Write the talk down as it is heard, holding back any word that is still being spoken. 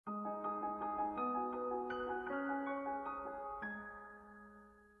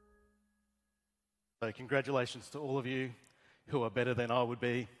So congratulations to all of you who are better than I would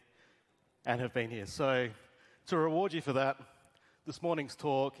be and have been here. So to reward you for that, this morning's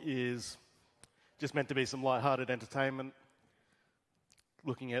talk is just meant to be some light-hearted entertainment,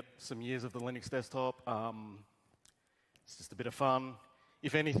 looking at some years of the Linux desktop. It's just a bit of fun.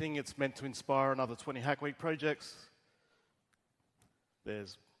 If anything, it's meant to inspire another 20 Hack Week projects.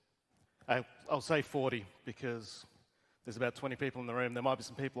 I'll say 40 because there's about 20 people in the room. There might be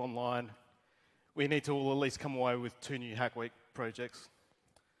some people online. We need to all at least come away with 2 new Hack Week projects,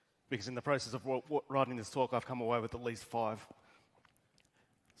 because in the process of writing this talk, I've come away with at least 5.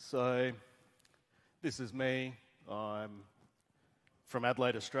 So this is me. I'm from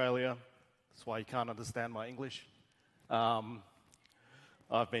Adelaide, Australia. That's why you can't understand my English. I've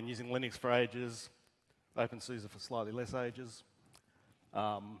been using Linux for ages, openSUSE for slightly less ages.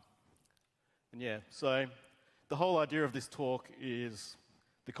 And yeah, so the whole idea of this talk is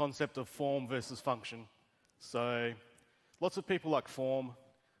the concept of form versus function. So lots of people like form,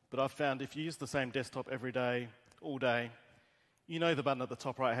 but I've found if you use the same desktop every day, all day, you know the button at the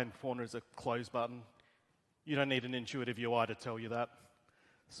top right-hand corner is a close button. You don't need an intuitive UI to tell you that.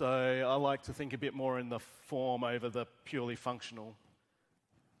 So I like to think a bit more in the form over the purely functional,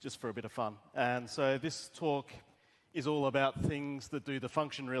 just for a bit of fun. And so this talk is all about things that do the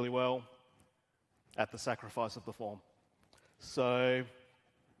function really well at the sacrifice of the form. So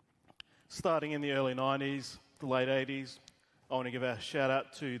starting in the early 90s, the late 80s, I want to give a shout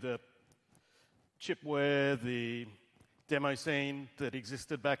out to the chipware, the demo scene that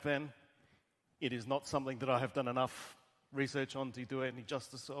existed back then. It is not something that I have done enough research on to do any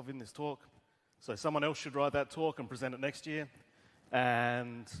justice of in this talk. So someone else should write that talk and present it next year.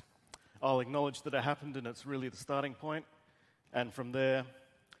 And I'll acknowledge that it happened and it's really the starting point. And from there,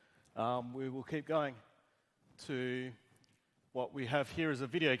 we will keep going to what we have here is a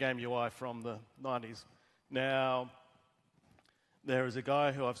video game UI from the 90s. Now, there is a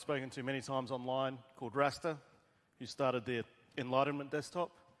guy who I've spoken to many times online called Raster, who started the Enlightenment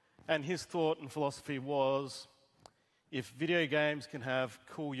desktop. And his thought and philosophy was, if video games can have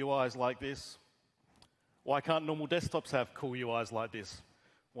cool UIs like this, why can't normal desktops have cool UIs like this?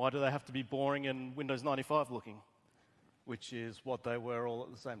 Why do they have to be boring and Windows 95 looking? Which is what they were all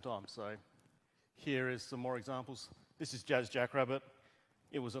at the same time. So here is some more examples. This is Jazz Jackrabbit.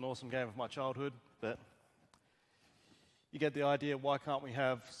 It was an awesome game of my childhood, but you get the idea, why can't we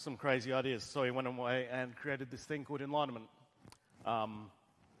have some crazy ideas? So he went away and created this thing called enlightenment,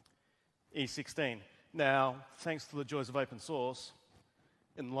 E16. Now, thanks to the joys of open source,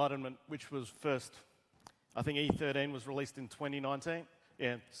 enlightenment, which was first, I think E13 was released in 2019,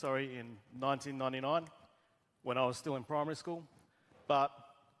 in 1999, when I was still in primary school. But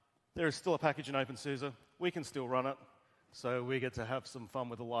there is still a package in openSUSE. We can still run it, so we get to have some fun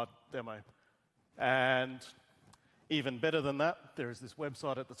with a live demo. And even better than that, there is this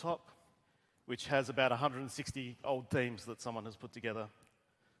website at the top, which has about 160 old themes that someone has put together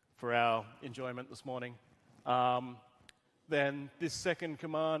for our enjoyment this morning. Then this second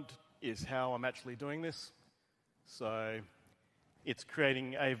command is how I'm actually doing this. So it's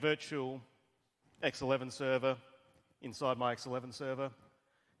creating a virtual X11 server inside my X11 server,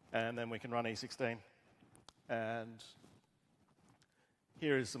 and then we can run E16. And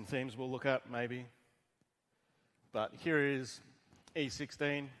here is some themes we'll look at, maybe. But here is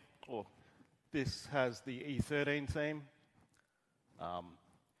E16, or this has the E13 theme.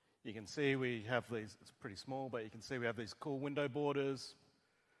 You can see we have these, it's pretty small, but you can see we have these cool window borders.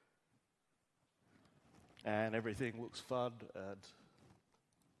 And everything looks fun. And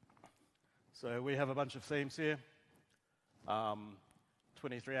so we have a bunch of themes here.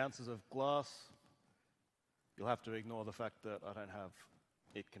 23 ounces of glass. You'll have to ignore the fact that I don't have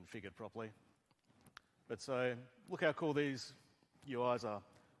it configured properly. But so look how cool these UIs are.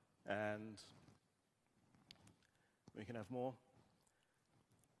 And we can have more.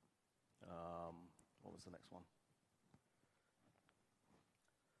 What was the next one?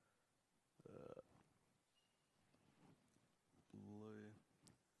 Blue.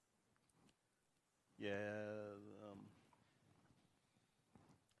 Yeah.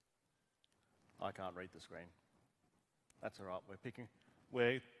 I can't read the screen. That's all right.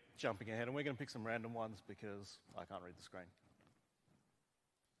 We're jumping ahead, and we're going to pick some random ones because I can't read the screen.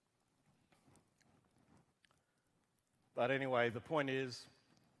 But anyway, the point is,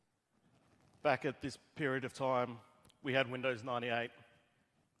 back at this period of time, we had Windows 98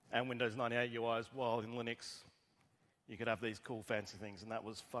 and Windows 98 UIs, while in Linux, you could have these cool fancy things, and that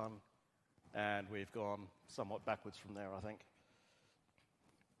was fun. And we've gone somewhat backwards from there, I think.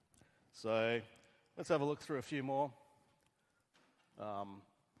 So let's have a look through a few more.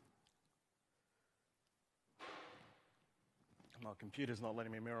 My computer's not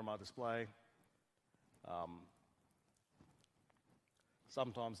letting me mirror my display.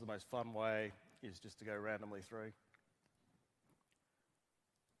 Sometimes the most fun way is just to go randomly through,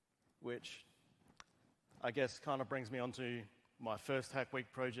 which I guess kind of brings me on to my first Hack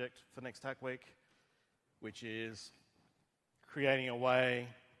Week project for next Hack Week, which is creating a way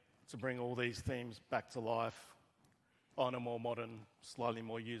to bring all these themes back to life on a more modern, slightly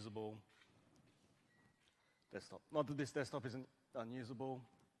more usable desktop. Not that this desktop isn't unusable.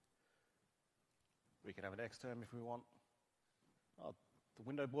 We can have an Xterm if we want. Oh, the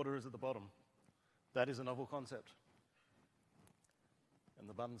window border is at the bottom. That is a novel concept. And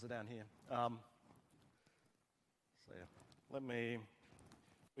the buttons are down here. So yeah,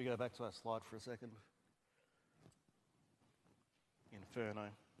 we go back to our slide for a second. Inferno.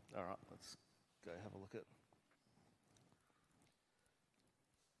 All right, let's go have a look at.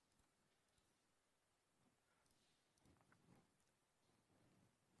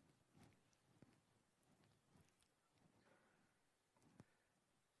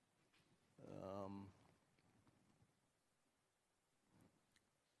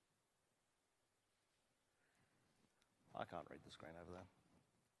 I can't read the screen over there.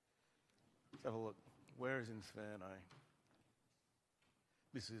 Let's have a look. Where is Inferno?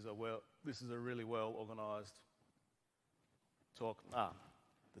 This is a really well organized talk.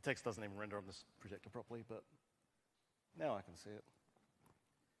 The text doesn't even render on this projector properly, but now I can see it.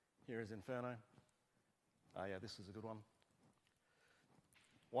 Here is Inferno. Yeah, this is a good one.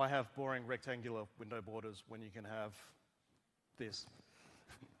 Why have boring rectangular window borders when you can have this?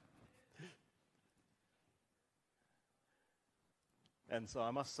 And so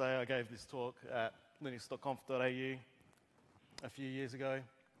I must say I gave this talk at linux.conf.au a few years ago,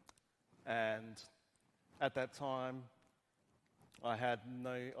 and at that time I had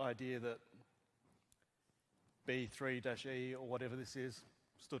no idea that B3-E or whatever this is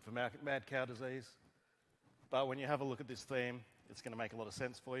stood for mad cow disease. But when you have a look at this theme, it's going to make a lot of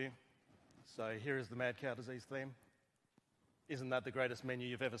sense for you. So here is the mad cow disease theme. Isn't that the greatest menu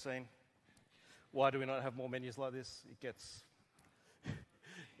you've ever seen? Why do we not have more menus like this? It gets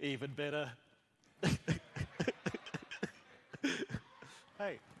even better.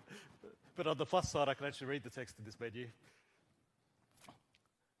 Hey, but on the plus side, I can actually read the text in this menu.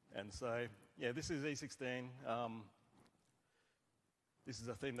 And so, yeah, this is E16. This is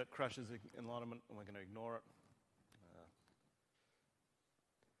a theme that crushes enlightenment, and we're going to ignore it.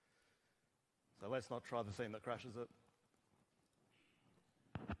 So let's not try the theme that crashes it.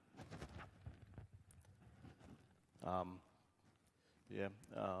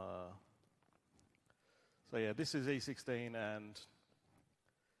 So yeah, this is E16, and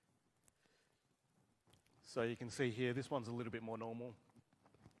so you can see here, this one's a little bit more normal,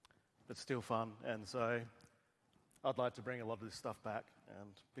 but still fun. And so I'd like to bring a lot of this stuff back, and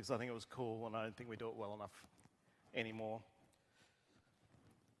because I think it was cool, and I don't think we do it well enough anymore.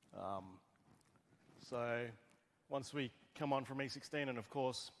 So once we come on from E16, and of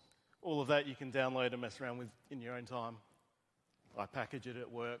course, all of that you can download and mess around with in your own time. I package it,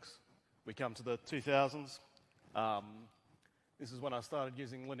 it works. We come to the 2000s. This is when I started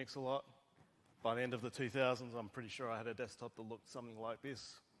using Linux a lot. By the end of the 2000s, I'm pretty sure I had a desktop that looked something like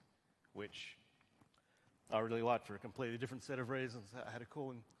this, which I really liked for a completely different set of reasons. It had a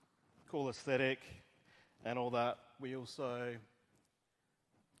cool aesthetic and all that. We also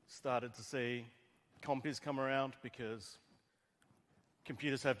started to see compis come around because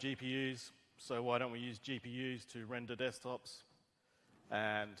computers have GPUs, so why don't we use GPUs to render desktops?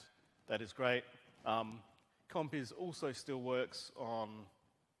 And that is great. Compis also still works on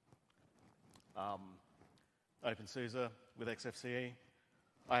openSUSE with XFCE.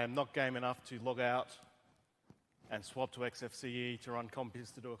 I am not game enough to log out and swap to XFCE to run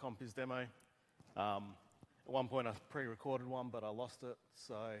compis to do a compis demo. At one point I pre-recorded one, but I lost it.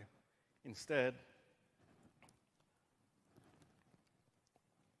 So instead,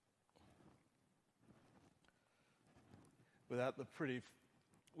 without the pretty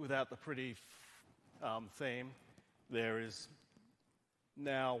theme, there is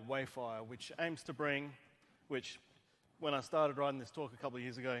now Wayfire, which aims to bring, which when I started writing this talk a couple of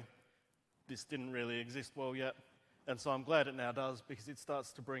years ago, this didn't really exist well yet. And so I'm glad it now does, because it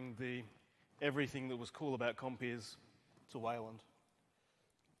starts to bring everything that was cool about compis to Wayland.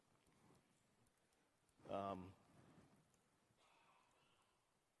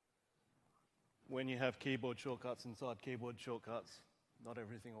 When you have keyboard shortcuts inside keyboard shortcuts, not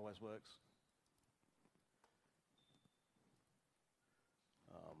everything always works.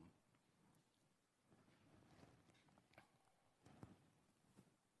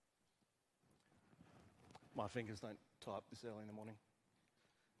 my fingers don't type this early in the morning.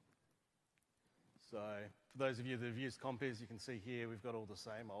 So for those of you that have used Compiz, you can see here we've got all the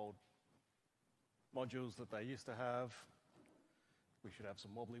same old modules that they used to have. We should have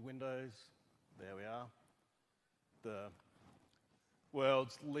some wobbly windows. There we are. The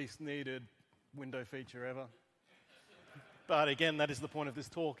world's least needed window feature ever. But again, that is the point of this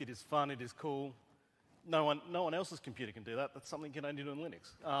talk. It is fun, it is cool. No one else's computer can do that. That's something you can only do in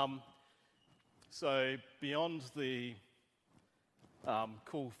Linux. So beyond the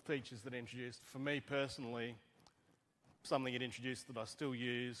cool features that it introduced, for me personally, something it introduced that I still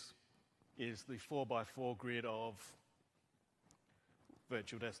use is the 4x4 grid of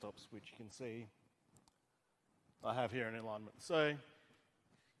virtual desktops, which you can see I have here in enlightenment. So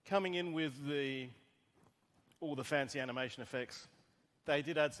coming in with all the fancy animation effects, they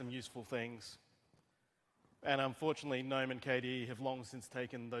did add some useful things. And unfortunately, GNOME and KDE have long since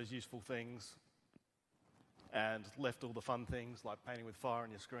taken those useful things and left all the fun things like painting with fire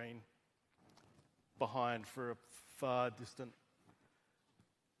on your screen behind for a far distant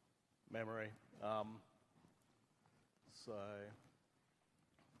memory. So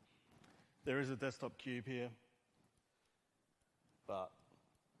there is a desktop cube here, but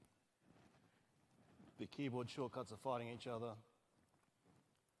the keyboard shortcuts are fighting each other,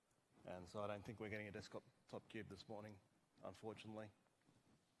 and so I don't think we're getting a desktop cube this morning, unfortunately.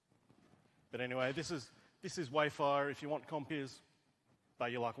 But anyway, this is Wayfire. If you want Compiz,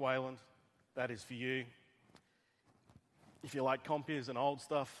 but you like Wayland, that is for you. If you like Compiz and old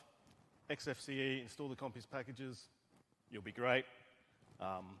stuff, XFCE, install the Compiz packages, you'll be great.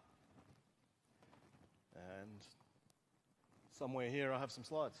 And somewhere here I have some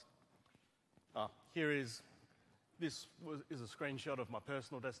slides. This is a screenshot of my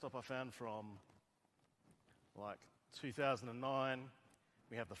personal desktop I found from like 2009.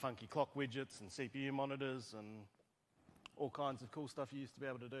 We have the funky clock widgets and CPU monitors and all kinds of cool stuff you used to be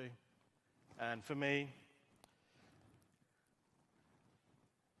able to do. And for me,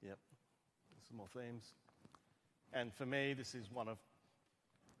 yep, some more themes. And for me, this is one of,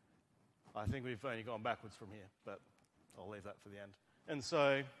 I think we've only gone backwards from here, but I'll leave that for the end. And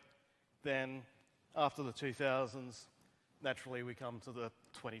so then after the 2000s, naturally we come to the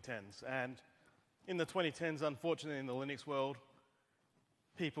 2010s. And in the 2010s, unfortunately, in the Linux world,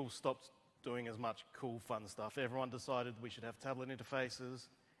 people stopped doing as much cool, fun stuff. Everyone decided we should have tablet interfaces.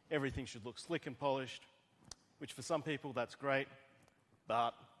 Everything should look slick and polished, which for some people, that's great.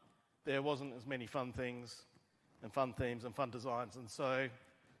 But there wasn't as many fun things and fun themes and fun designs. And so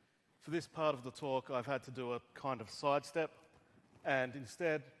for this part of the talk, I've had to do a kind of sidestep. And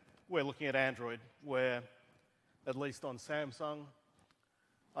instead, we're looking at Android, where, at least on Samsung,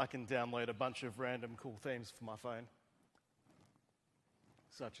 I can download a bunch of random cool themes for my phone,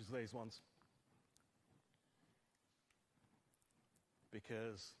 such as these ones.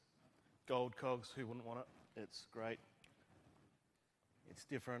 Because gold cogs, who wouldn't want it? It's great. It's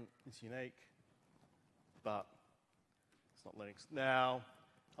different, it's unique, but it's not Linux. Now,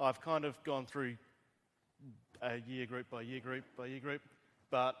 I've kind of gone through a year group by year group by year group,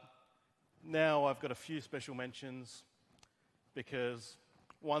 but now I've got a few special mentions because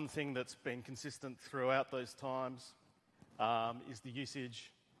one thing that's been consistent throughout those times is the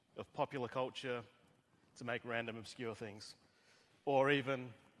usage of popular culture to make random obscure things. Or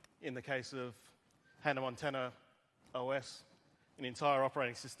even, in the case of Hannah Montana OS, an entire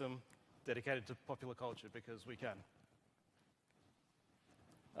operating system dedicated to popular culture because we can.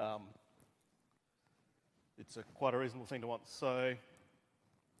 It's quite a reasonable thing to want. So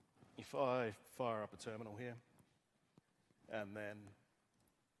if I fire up a terminal here, and then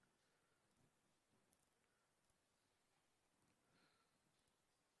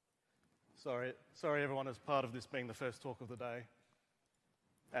sorry everyone, as part of this being the first talk of the day,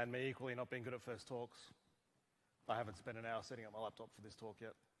 and me equally not being good at first talks, I haven't spent an hour setting up my laptop for this talk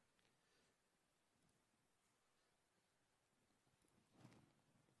yet.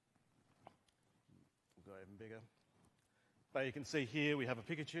 We'll go even bigger. But you can see here we have a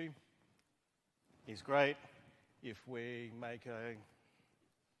Pikachu. He's great. If we make a,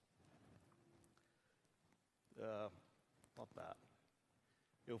 not that.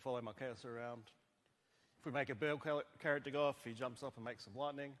 He'll follow my cursor around. If we make a bird character go off, he jumps up and makes some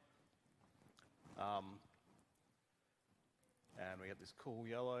lightning. And we get this cool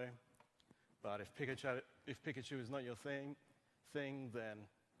yellow. But if Pikachu is not your thing, then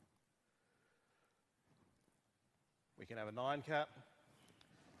we can have a 9 cat,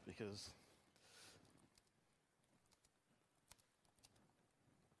 because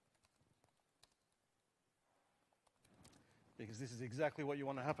this is exactly what you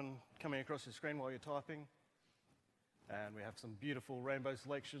want to happen coming across your screen while you're typing. And we have some beautiful rainbow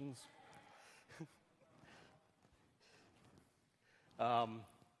selections. All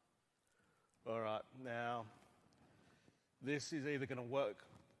right, now, this is either going to work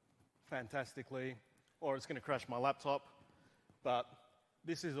fantastically or it's going to crash my laptop, but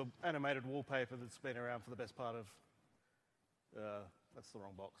this is an animated wallpaper that's been around for the best part of, that's the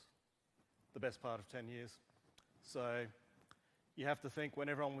wrong box, the best part of 10 years. So you have to think when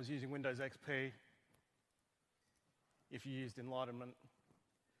everyone was using Windows XP, if you used Enlightenment,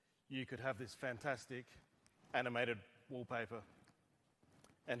 you could have this fantastic animated wallpaper.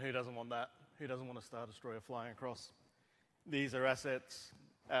 And who doesn't want that? Who doesn't want a Star Destroyer flying across? These are assets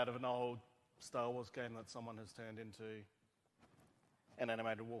out of an old Star Wars game that someone has turned into an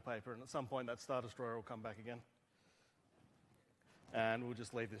animated wallpaper, and at some point that Star Destroyer will come back again. And we'll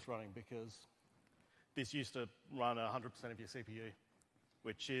just leave this running because this used to run 100% of your CPU,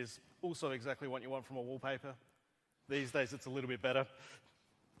 which is also exactly what you want from a wallpaper. These days it's a little bit better.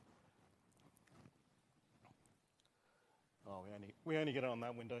 Oh, we only get it on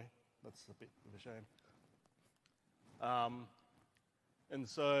that window. That's a bit of a shame. And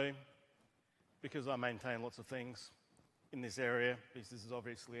so, because I maintain lots of things in this area, because this is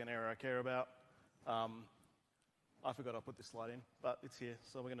obviously an area I care about, I forgot I put this slide in, but it's here.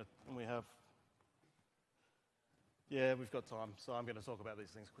 So we've got time. So I'm going to talk about these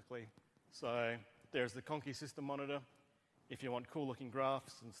things quickly. So there's the Conky system monitor, if you want cool looking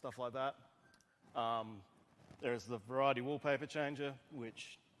graphs and stuff like that. There's the variety wallpaper changer,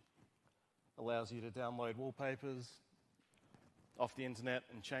 which allows you to download wallpapers off the internet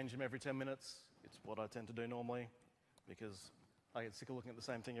and change them every 10 minutes. It's what I tend to do normally because I get sick of looking at the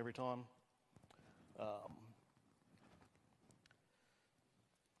same thing every time. I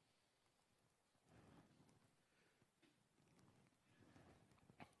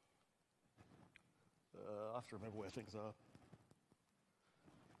have to remember where things are.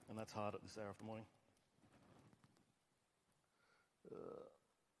 And that's hard at this hour of the morning.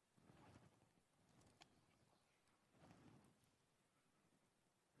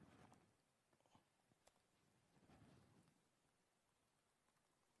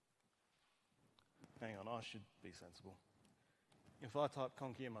 Hang on, I should be sensible. If I type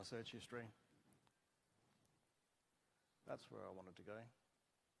Conky in my search history, that's where I wanted to go.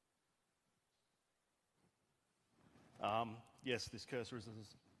 Yes, this cursor is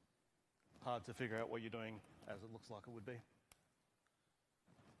as hard to figure out what you're doing as it looks like it would be.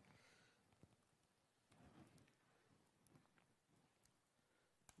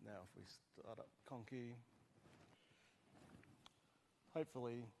 Now if we start up Conky,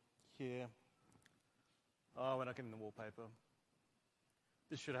 hopefully here, we're not getting the wallpaper.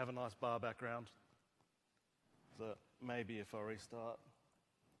 This should have a nice bar background. So maybe if I restart.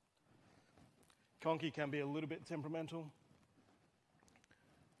 Conky can be a little bit temperamental.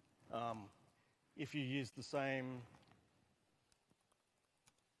 If you use the same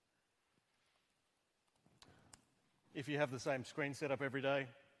if you have the same screen setup every day,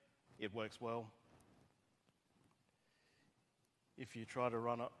 it works well. If you try to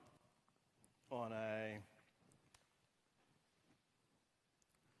run it on a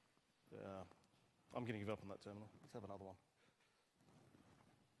I'm going to give up on that terminal. Let's have another one.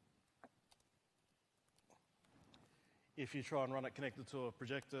 If you try and run it connected to a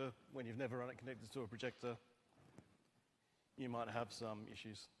projector, when you've never run it connected to a projector, you might have some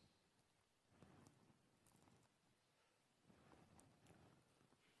issues.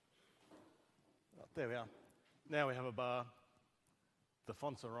 There we are. Now we have a bar. The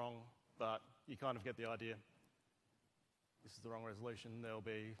fonts are wrong, but you kind of get the idea. This is the wrong resolution.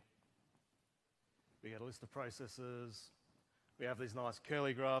 We get a list of processors. We have these nice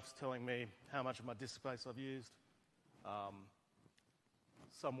curly graphs telling me how much of my disk space I've used.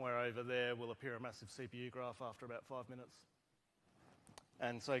 Somewhere over there will appear a massive CPU graph after about 5 minutes.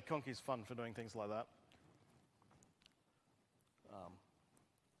 And so Conky's fun for doing things like that.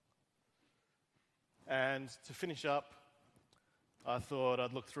 And to finish up, I thought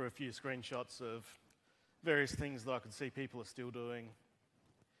I'd look through a few screenshots of various things that I could see people are still doing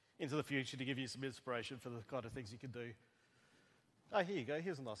into the future to give you some inspiration for the kind of things you could do. Here you go.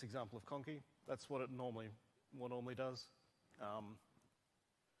 Here's a nice example of Conky. That's what it normally does.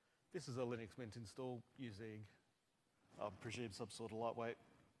 This is a Linux Mint install using, I presume, some sort of lightweight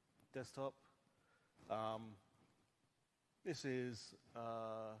desktop. This is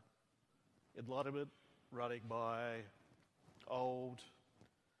enlightenment running my old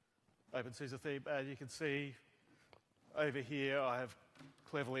openSUSE theme, and you can see over here I have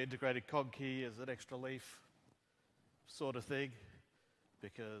cleverly integrated Conky as an extra leaf sort of thing,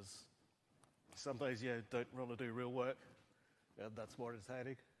 because some days you don't want to do real work. That's more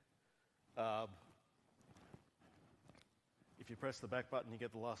entertaining. If you press the back button, you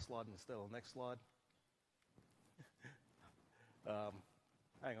get the last slide instead of the next slide.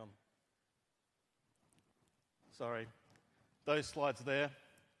 Hang on. Sorry. Those slides there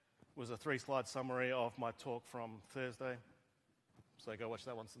was a 3-slide summary of my talk from Thursday. So go watch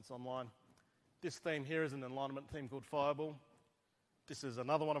that one since it's online. This theme here is an enlightenment theme called Fireball. This is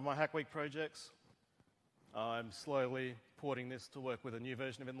another one of my Hack Week projects. I'm slowly porting this to work with a new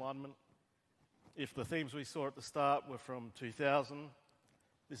version of enlightenment. If the themes we saw at the start were from 2000,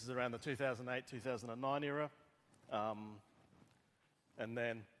 this is around the 2008-2009 era. And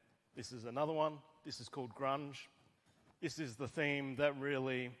then this is another one. This is called grunge. This is the theme that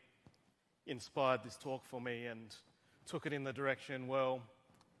really inspired this talk for me and took it in the direction, well,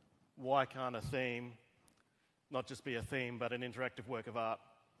 why can't a theme not just be a theme, but an interactive work of art?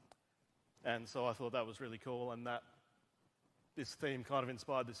 And so I thought that was really cool, and that this theme kind of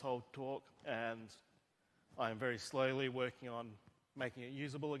inspired this whole talk, and I am very slowly working on making it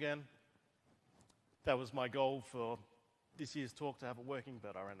usable again. That was my goal for this year's talk, to have it working,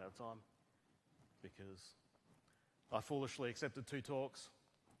 but I ran out of time because I foolishly accepted 2 talks,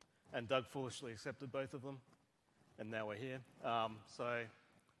 and Doug foolishly accepted both of them, and now we're here. So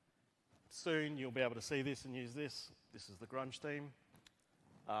soon you'll be able to see this and use this. This is the grunge theme.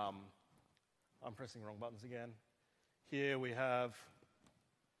 I'm pressing the wrong buttons again. Here we have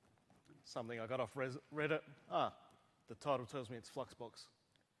something I got off Reddit. The title tells me it's Fluxbox,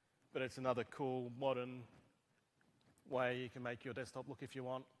 but it's another cool, modern way you can make your desktop look if you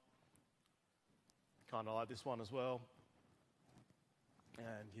want. Kind of like this one as well.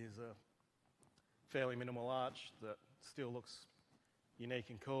 And here's a fairly minimal arch that still looks unique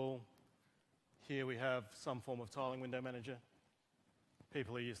and cool. Here we have some form of tiling window manager.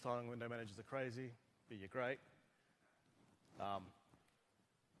 People who use tiling window managers are crazy, but you're great.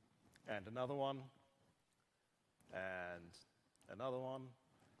 And another one. And another one.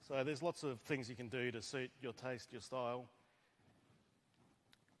 So there's lots of things you can do to suit your taste, your style.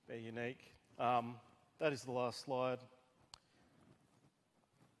 Be unique. That is the last slide.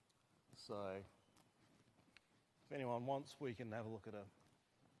 So if anyone wants, we can have a look at it.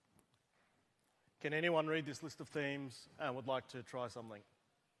 Can anyone read this list of themes and would like to try something?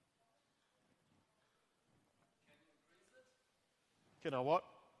 Can I what?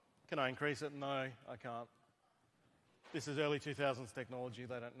 Can I increase it? No, I can't. This is early 2000s technology.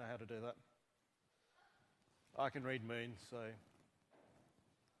 They don't know how to do that. I can read Moon, so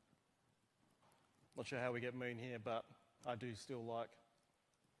not sure how we get Moon here, but I do still like.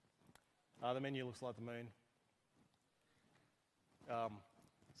 The menu looks like the Moon.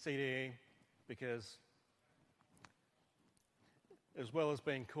 CDE, because as well as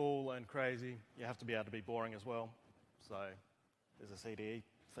being cool and crazy, you have to be able to be boring as well. So there's a CDE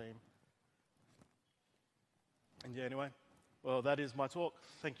theme. And yeah, anyway, well, that is my talk.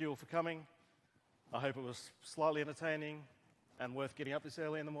 Thank you all for coming. I hope it was slightly entertaining and worth getting up this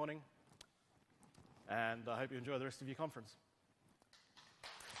early in the morning. And I hope you enjoy the rest of your conference.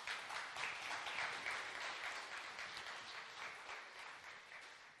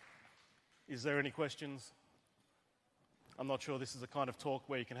 Is there any questions? I'm not sure this is a kind of talk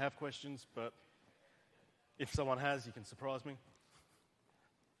where you can have questions, but if someone has, you can surprise me.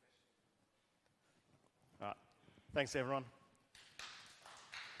 All right. Thanks, everyone.